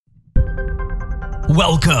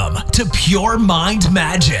Welcome to Pure Mind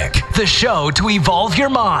Magic, the show to evolve your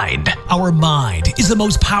mind. Our mind is the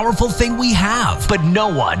most powerful thing we have, but no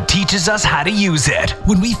one teaches us how to use it.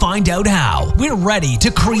 When we find out how, we're ready to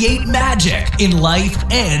create magic in life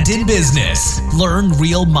and in business. Learn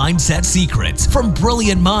real mindset secrets from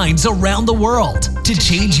brilliant minds around the world to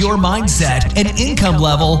change your mindset and income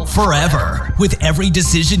level forever. With every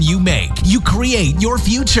decision you make, you create your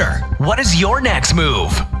future. What is your next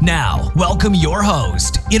move? Now, welcome your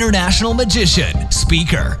host, international magician,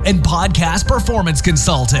 speaker, and podcast performance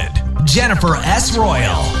consultant, Jennifer S.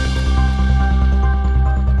 Royal.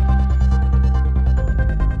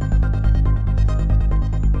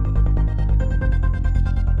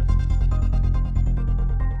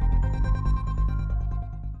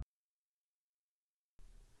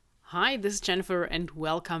 Hi, this is Jennifer, and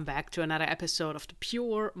welcome back to another episode of the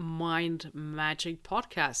Pure Mind Magic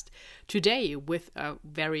podcast. Today, with a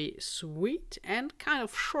very sweet and kind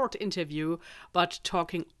of short interview, but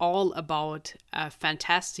talking all about a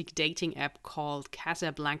fantastic dating app called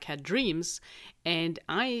Casablanca Dreams. And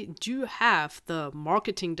I do have the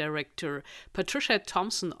marketing director, Patricia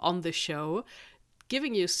Thompson, on the show,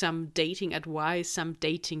 giving you some dating advice, some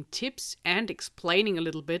dating tips, and explaining a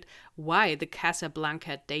little bit why the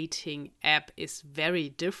Casablanca dating app is very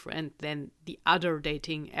different than the other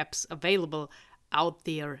dating apps available out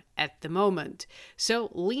there at the moment. So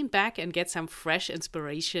lean back and get some fresh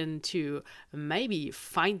inspiration to maybe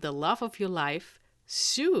find the love of your life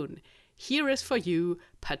soon. Here is for you,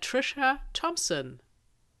 Patricia Thompson.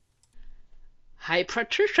 Hi,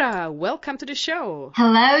 Patricia. Welcome to the show.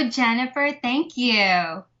 Hello, Jennifer. Thank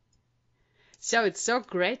you. So it's so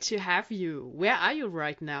great to have you. Where are you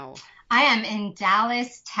right now? I am in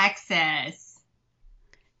Dallas, Texas.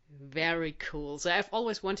 Very cool. So I've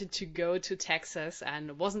always wanted to go to Texas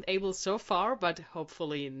and wasn't able so far, but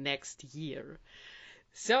hopefully next year.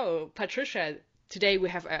 So, Patricia, today we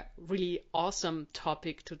have a really awesome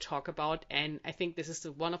topic to talk about, and I think this is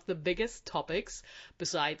one of the biggest topics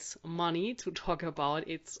besides money to talk about.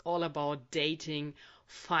 It's all about dating,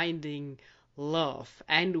 finding love,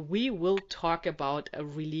 and we will talk about a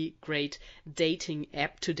really great dating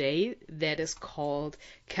app today that is called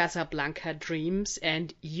Casablanca Dreams,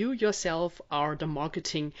 and you yourself are the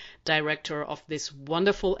marketing director of this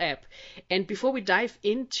wonderful app. And before we dive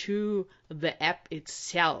into the app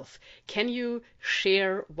itself, can you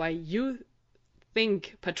share why you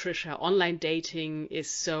think, Patricia, online dating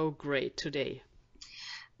is so great today?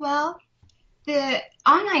 Well, the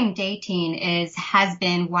online dating has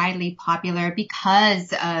been widely popular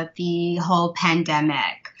because of the whole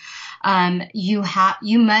pandemic. You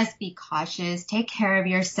must be cautious, take care of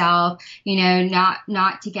yourself,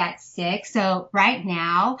 not to get sick. So right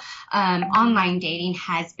now, online dating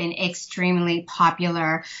has been extremely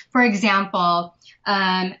popular. For example,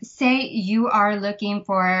 say you are looking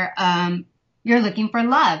for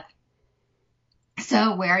love.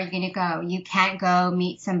 So where are you going to go? You can't go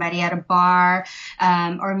meet somebody at a bar,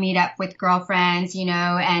 or meet up with girlfriends,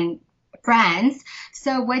 and friends.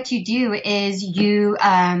 So what you do is you,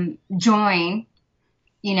 join,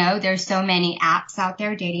 there's so many apps out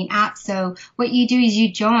there, dating apps. So what you do is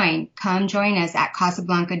you come join us at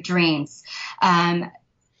Casablanca Dreams.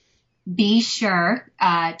 Be sure,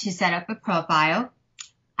 to set up a profile,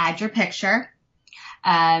 add your picture,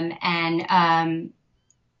 and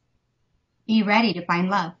be ready to find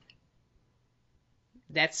love.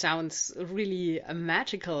 That sounds really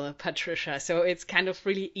magical, Patricia. So it's kind of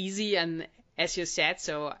really easy, and as you said,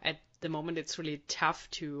 so at the moment it's really tough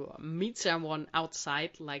to meet someone outside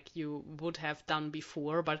like you would have done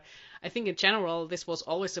before. But I think in general, this was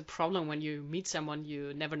always a problem. When you meet someone,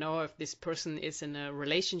 you never know if this person is in a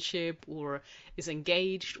relationship or is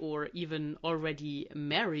engaged or even already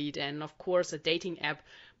married. And of course, a dating app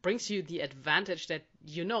brings you the advantage that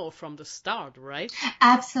you know from the start, right?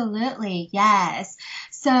 Absolutely, yes.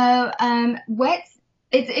 So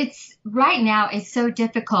it's right now it's so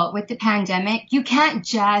difficult with the pandemic. You can't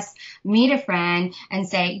just meet a friend and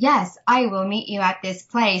say, yes, I will meet you at this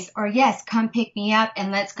place, or yes, come pick me up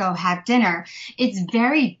and let's go have dinner. It's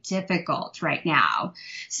very difficult right now.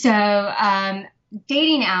 So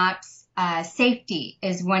dating apps, safety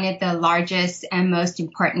is one of the largest and most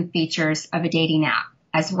important features of a dating app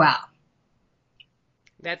as well.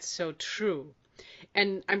 That's so true.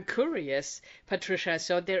 And I'm curious, Patricia,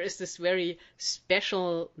 so there is this very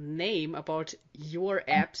special name about your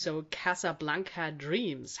app, so Casablanca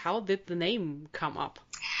Dreams. How did the name come up?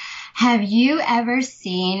 Have you ever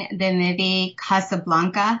seen the movie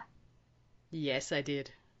Casablanca? Yes, I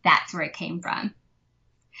did. That's where it came from.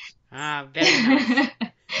 Ah, very nice.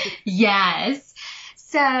 Yes.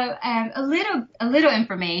 So a little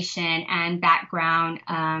information and background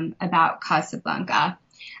about Casablanca,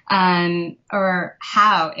 or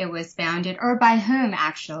how it was founded, or by whom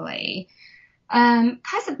actually.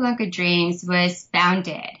 Casablanca Dreams was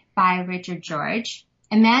founded by Richard George,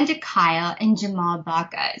 Amanda Kyle, and Jamal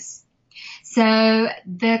Bacchus. So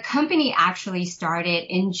the company actually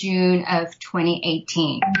started in June of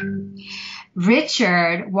 2018.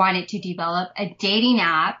 Richard wanted to develop a dating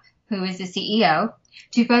app, who is the CEO,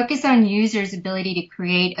 to focus on users' ability to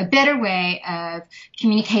create a better way of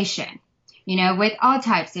communication, with all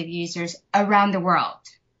types of users around the world.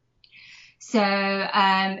 So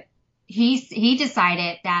he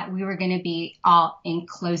decided that we were going to be all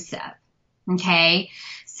inclusive. Okay.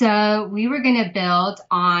 So we were going to build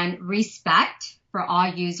on respect for all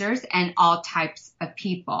users and all types of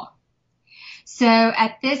people. So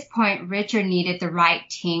at this point, Richard needed the right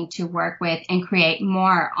team to work with and create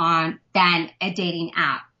more than a dating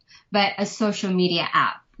app, but a social media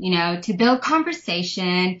app, to build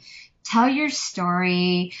conversation, tell your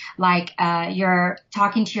story like you're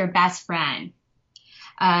talking to your best friend.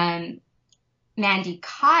 Mandy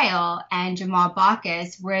Kyle and Jamal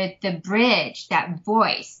Bacchus were the bridge that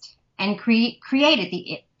voiced and created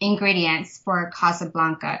the ingredients for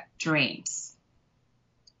Casablanca Dreams.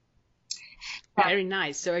 Very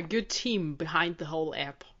nice. So a good team behind the whole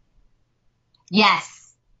app.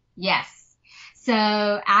 Yes. So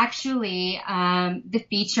actually, the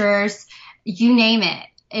features, you name it,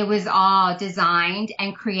 it was all designed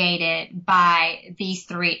and created by these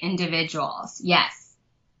three individuals. Yes.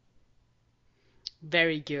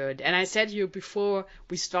 Very good. And I said to you before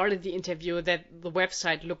we started the interview that the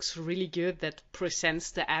website looks really good, that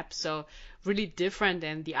presents the app so really different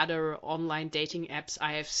than the other online dating apps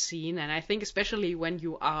I have seen. And I think especially when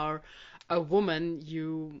you are a woman,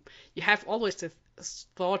 you have always the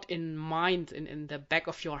thought in mind, in the back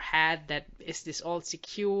of your head, that is this all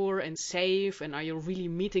secure and safe, and are you really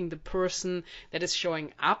meeting the person that is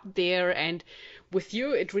showing up there? And with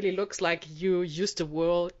you, it really looks like you use the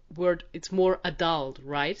word it's more adult,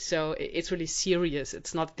 right? So it's really serious.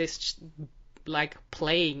 It's not this like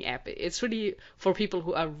playing app. It's really for people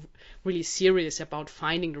who are really serious about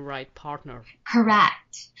finding the right partner.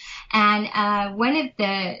 Correct. And one of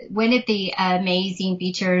the amazing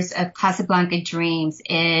features of Casablanca Dreams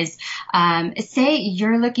is, say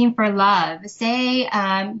you're looking for love. Say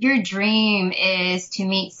your dream is to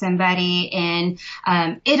meet somebody in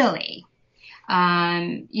Italy.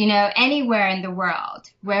 Anywhere in the world,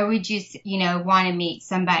 where would you, want to meet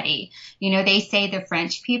somebody? They say the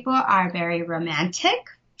French people are very romantic.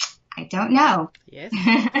 I don't know. Yes.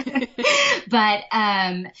 But,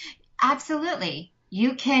 absolutely.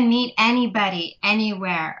 You can meet anybody,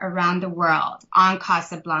 anywhere around the world on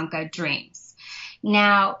Casablanca Dreams.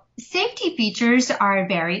 Now, safety features are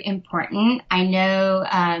very important. I know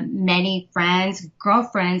many friends,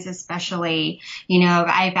 girlfriends especially,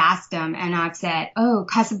 I've asked them and I've said, oh,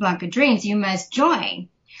 Casablanca Dreams, you must join.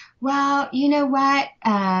 Well, you know what?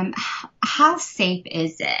 How safe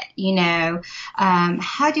is it?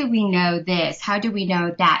 How do we know this? How do we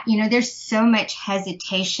know that? There's so much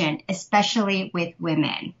hesitation, especially with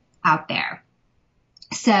women out there.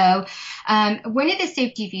 So, one of the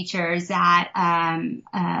safety features that,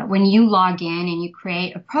 when you log in and you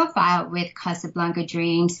create a profile with Casablanca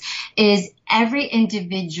Dreams is every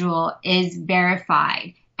individual is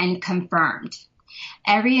verified and confirmed.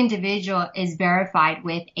 Every individual is verified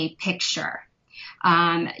with a picture.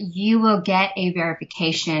 You will get a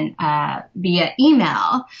verification via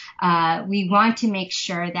email. We want to make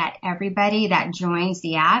sure that everybody that joins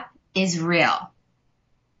the app is real.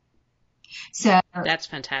 So that's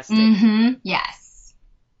fantastic. Yes.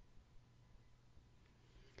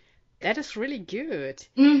 That is really good.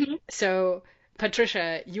 Mm-hmm. So,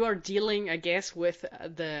 Patricia, you are dealing, I guess, with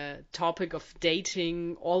the topic of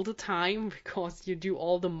dating all the time because you do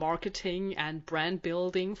all the marketing and brand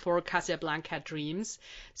building for Casablanca Dreams.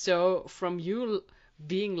 So, from you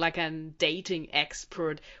being like a dating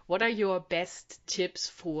expert, what are your best tips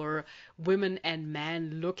for women and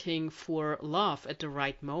men looking for love at the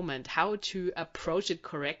right moment? How to approach it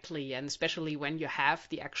correctly, and especially when you have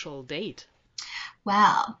the actual date?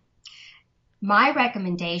 Well, my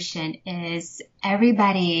recommendation is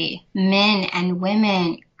everybody, men and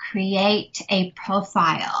women, create a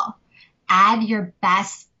profile. Add your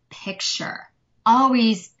best picture.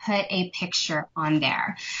 Always put a picture on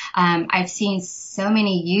there. I've seen so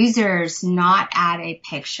many users not add a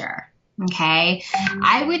picture. Okay.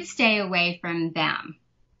 I would stay away from them.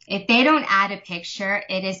 If they don't add a picture,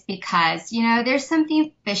 it is because, there's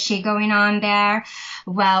something fishy going on there.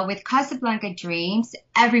 Well, with Casablanca Dreams,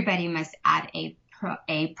 everybody must add a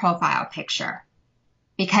a profile picture,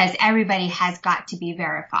 because everybody has got to be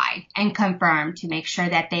verified and confirmed to make sure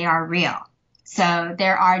that they are real. So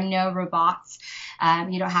there are no robots.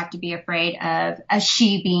 You don't have to be afraid of a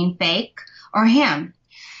she being fake or him.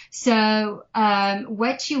 So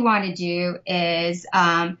what you want to do is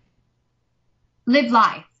live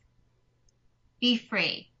life, be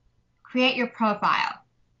free, create your profile,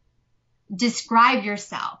 describe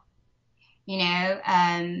yourself,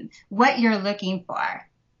 what you're looking for,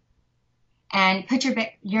 and put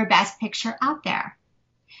your best picture out there,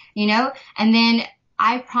 and then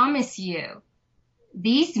I promise you,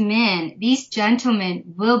 these men, these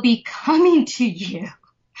gentlemen will be coming to you.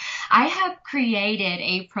 I have created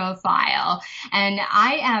a profile, and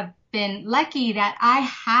I have been lucky that I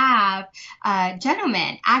have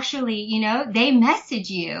gentlemen actually, they message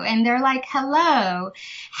you and they're like, hello,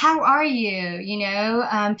 how are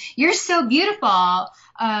you? You're so beautiful.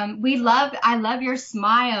 I love your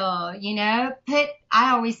smile, I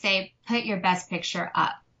always say, put your best picture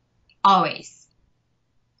up, always.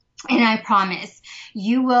 And I promise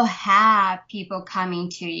you will have people coming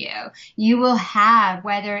to you. You will have,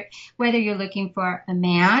 whether you're looking for a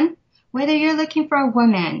man, whether you're looking for a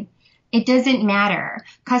woman, it doesn't matter.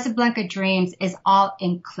 Casablanca Dreams is all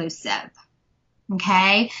inclusive.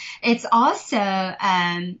 Okay. It's also,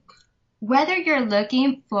 whether you're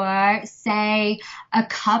looking for, say, a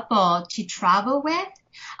couple to travel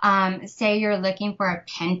with, say you're looking for a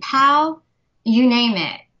pen pal, you name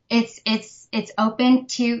it. It's open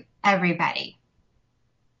to everybody.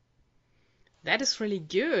 That is really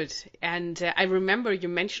good. And I remember you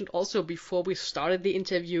mentioned also before we started the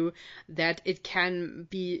interview that it can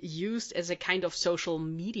be used as a kind of social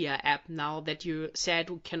media app now, that you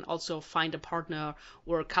said we can also find a partner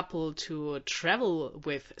or a couple to travel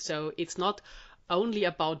with. So it's not only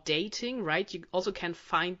about dating, right? You also can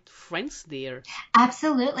find friends there.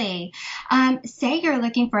 Absolutely. Say you're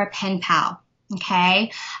looking for a pen pal.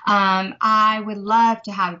 Okay. I would love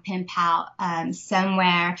to have a pen pal,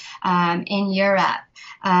 somewhere, in Europe.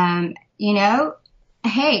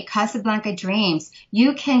 Hey, Casablanca Dreams,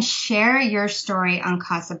 you can share your story on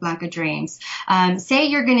Casablanca Dreams. Say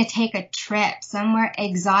you're going to take a trip somewhere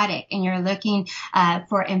exotic and you're looking,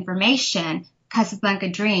 for information, Casablanca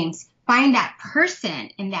Dreams. Find that person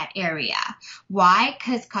in that area. Why?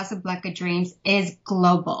 Because Casablanca Dreams is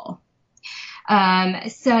global.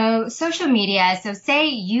 So social media, so say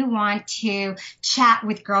you want to chat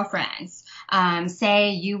with girlfriends,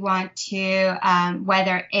 say you want to,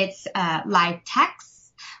 whether it's, live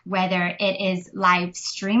text, whether it is live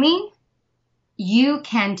streaming, you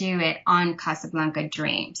can do it on Casablanca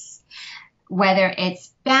Dreams. Whether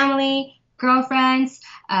it's family, girlfriends,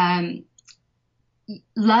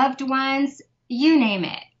 loved ones, you name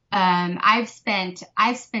it. I've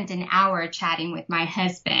spent an hour chatting with my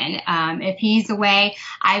husband. If he's away,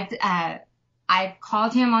 I've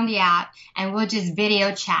called him on the app and we'll just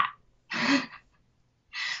video chat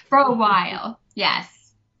for a while. Yes.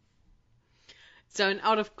 So, and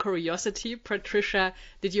out of curiosity, Patricia,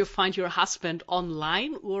 did you find your husband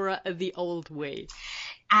online or the old way?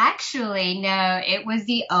 Actually, no, it was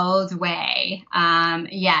the old way.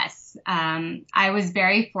 Yes. I was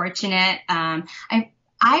very fortunate.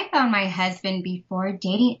 I found my husband before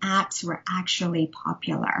dating apps were actually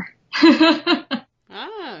popular.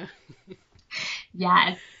 Ah.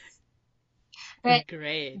 Yes. But,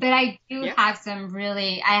 great. But I do have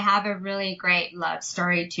I have a really great love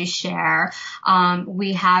story to share.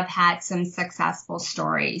 We have had some successful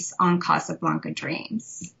stories on Casablanca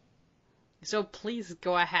Dreams. So please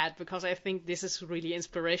go ahead, because I think this is really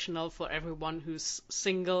inspirational for everyone who's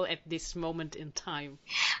single at this moment in time.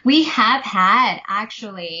 We have had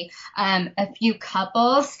actually a few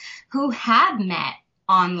couples who have met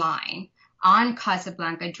online on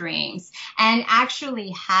Casablanca Dreams and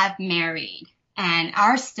actually have married and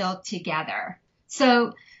are still together.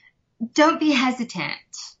 So don't be hesitant,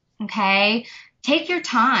 okay? Take your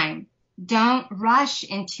time. Don't rush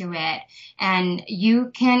into it, and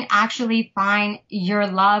you can actually find your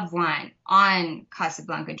loved one on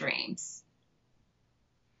Casablanca Dreams.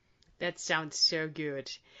 That sounds so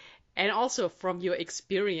good. And also from your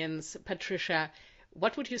experience, Patricia,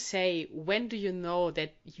 what would you say, when do you know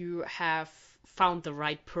that you have found the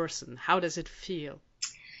right person? How does it feel?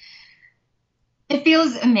 It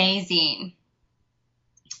feels amazing.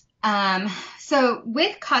 So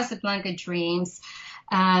with Casablanca Dreams,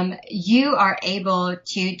 you are able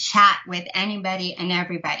to chat with anybody and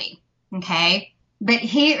everybody, okay? But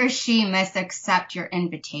he or she must accept your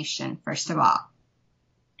invitation, first of all.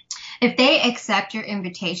 If they accept your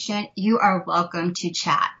invitation, you are welcome to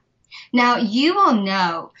chat. Now, you will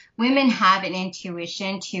know women have an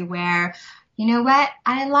intuition to where, you know what,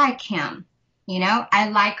 I like him. You know, I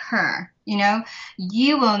like her. You know,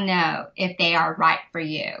 you will know if they are right for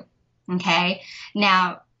you. Okay.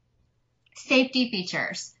 Now, safety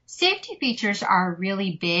features. Safety features are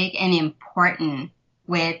really big and important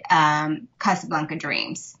with Casablanca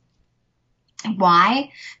Dreams.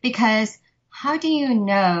 Why? Because how do you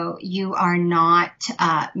know you are not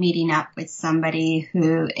meeting up with somebody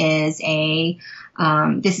who is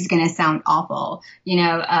this is going to sound awful,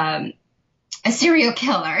 a serial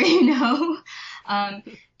killer,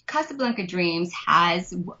 Casablanca Dreams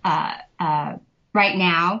has right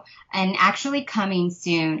now, and actually coming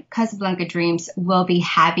soon, Casablanca Dreams will be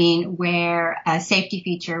having a safety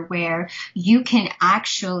feature where you can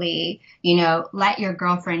actually, let your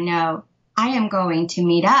girlfriend know, I am going to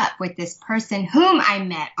meet up with this person whom I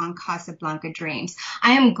met on Casablanca Dreams.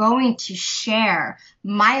 I am going to share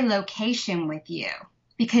my location with you,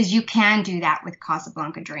 because you can do that with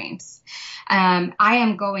Casablanca Dreams. I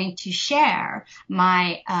am going to share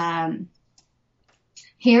my,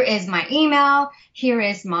 here is my email. Here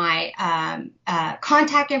is my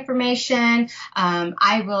contact information.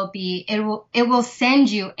 It will send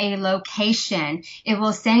you a location. It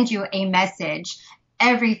will send you a message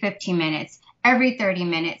every 15 minutes, every 30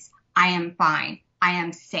 minutes. I am fine. I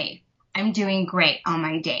am safe. I'm doing great on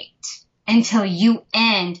my date, until you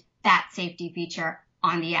end that safety feature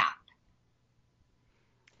on the app.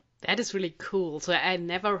 That is really cool. So I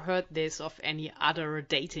never heard this of any other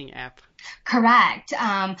dating app. Correct.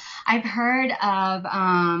 I've heard of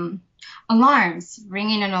alarms,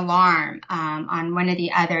 ringing an alarm on one of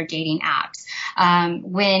the other dating apps.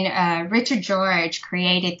 When Richard George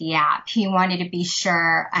created the app, he wanted to be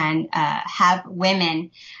sure and have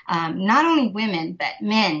women, not only women, but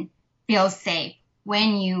men, feel safe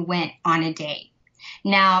when you went on a date.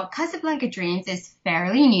 Now, Casablanca Dreams is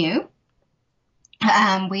fairly new.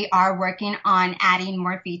 We are working on adding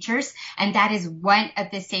more features, and that is one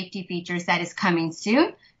of the safety features that is coming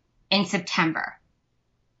soon in September.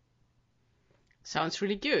 Sounds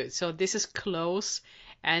really good. So this is close.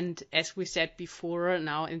 And as we said before,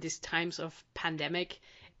 now in these times of pandemic,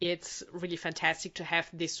 it's really fantastic to have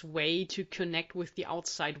this way to connect with the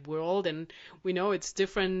outside world. And we know it's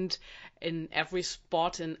different in every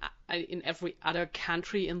spot and in every other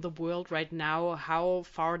country in the world right now, how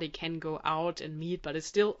far they can go out and meet, but it's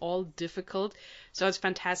still all difficult. So it's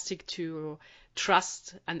fantastic to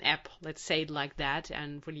trust an app, let's say it like that,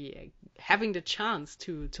 and really having the chance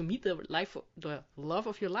to meet the love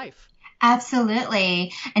of your life.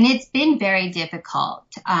 Absolutely. And it's been very difficult,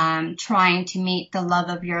 trying to meet the love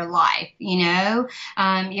of your life. You're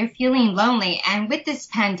feeling lonely. And with this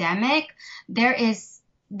pandemic, there is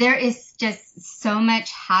just so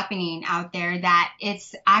much happening out there that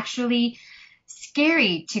it's actually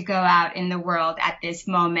scary to go out in the world at this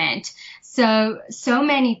moment. So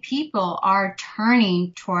many people are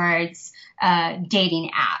turning towards,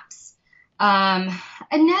 dating apps.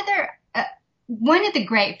 One of the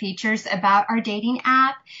great features about our dating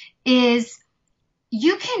app is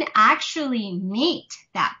you can actually meet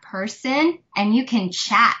that person and you can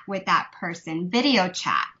chat with that person, video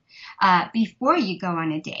chat, before you go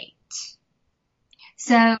on a date.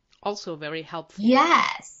 So also very helpful.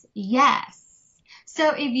 Yes.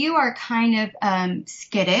 So if you are kind of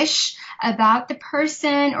skittish about the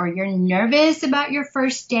person, or you're nervous about your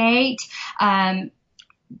first date,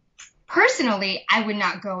 personally, I would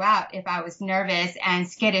not go out if I was nervous and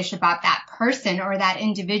skittish about that person or that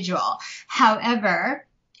individual. However,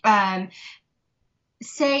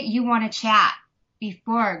 say you want to chat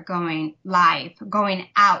before going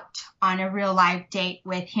out on a real live date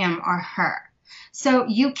with him or her. So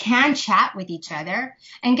you can chat with each other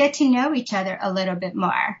and get to know each other a little bit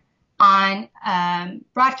more on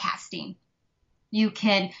broadcasting. You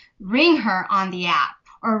can ring her on the app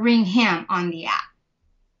or ring him on the app.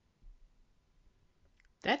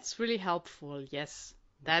 That's really helpful. Yes,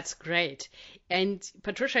 that's great. And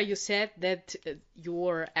Patricia, you said that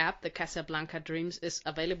your app, the Casablanca Dreams, is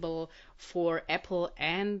available for Apple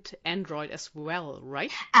and Android as well,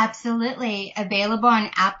 right? Absolutely. Available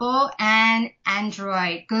on Apple and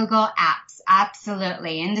Android, Google Apps.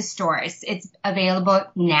 Absolutely. In the stores. It's available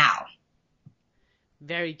now.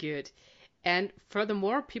 Very good. And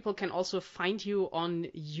furthermore, people can also find you on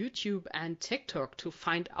YouTube and TikTok to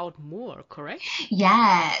find out more, correct?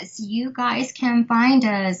 Yes, you guys can find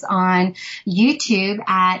us on YouTube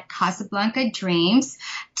at Casablanca Dreams,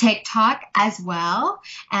 TikTok as well,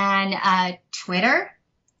 and Twitter,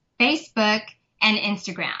 Facebook, and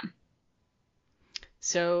Instagram.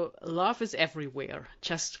 So love is everywhere,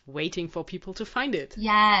 just waiting for people to find it.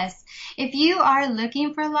 Yes. If you are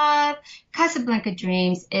looking for love, Casablanca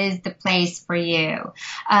Dreams is the place for you.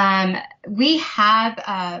 We have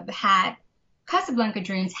had Casablanca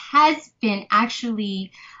Dreams has been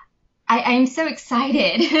actually, I'm so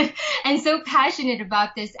excited and so passionate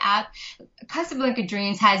about this app. Casablanca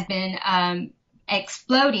Dreams has been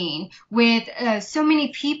exploding with so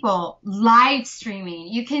many people live streaming.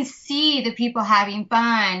 You can see the people having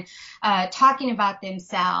fun, talking about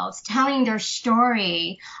themselves, telling their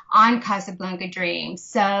story on Casablanca Dreams.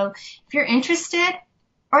 So if you're interested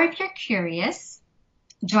or if you're curious,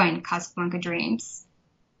 join Casablanca Dreams.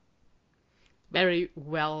 Very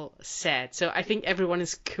well said. So I think everyone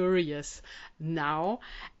is curious now.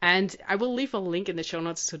 And I will leave a link in the show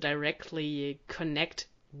notes to directly connect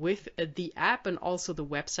with the app and also the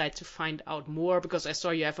website to find out more, because I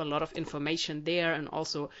saw you have a lot of information there and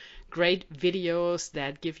also great videos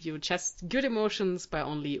that give you just good emotions by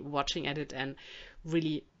only watching at it and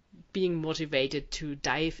really being motivated to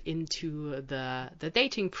dive into the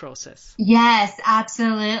dating process. Yes,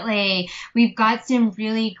 absolutely. We've got some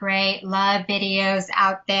really great love videos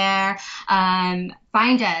out there.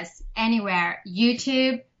 Find us anywhere: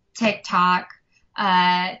 YouTube, TikTok,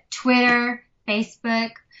 Twitter,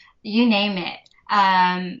 Facebook, you name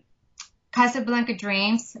it. Casablanca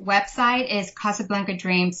Dreams website is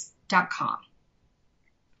casablancadreams.com.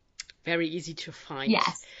 Very easy to find.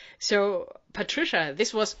 Yes. So, Patricia,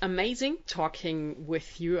 this was amazing talking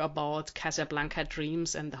with you about Casablanca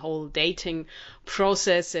Dreams and the whole dating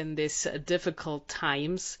process in these difficult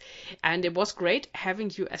times. And it was great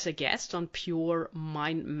having you as a guest on Pure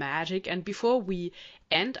Mind Magic. And before we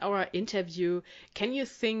end our interview, can you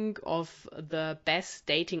think of the best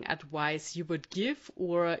dating advice you would give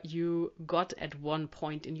or you got at one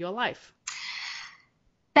point in your life?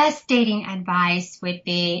 Best dating advice would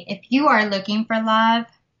be, if you are looking for love,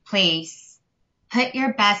 please put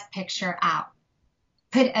your best picture out.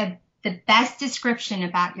 Put the best description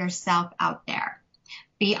about yourself out there.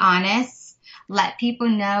 Be honest. Let people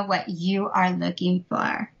know what you are looking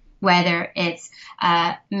for, whether it's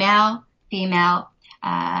male, female,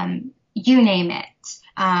 you name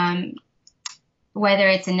it. Whether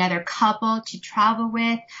it's another couple to travel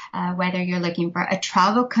with, whether you're looking for a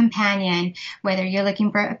travel companion, whether you're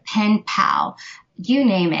looking for a pen pal, you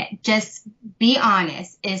name it. Just be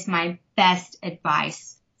honest is my best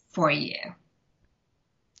advice for you.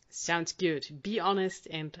 Sounds good. Be honest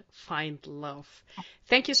and find love.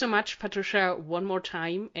 Thank you so much, Patricia, one more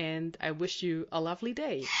time, and I wish you a lovely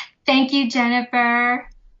day. Thank you, Jennifer.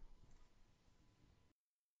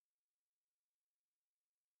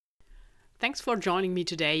 Thanks for joining me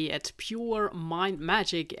today at Pure Mind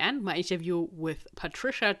Magic and my interview with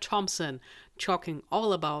Patricia Thompson, talking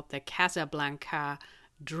all about the Casablanca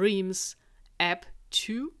Dreams app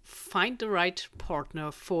to find the right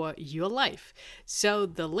partner for your life. So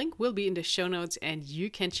the link will be in the show notes and you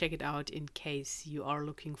can check it out in case you are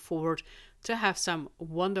looking forward to have some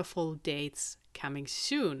wonderful dates coming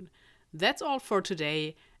soon. That's all for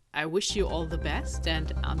today. I wish you all the best,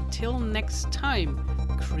 and until next time,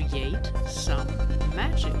 create some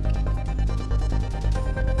magic.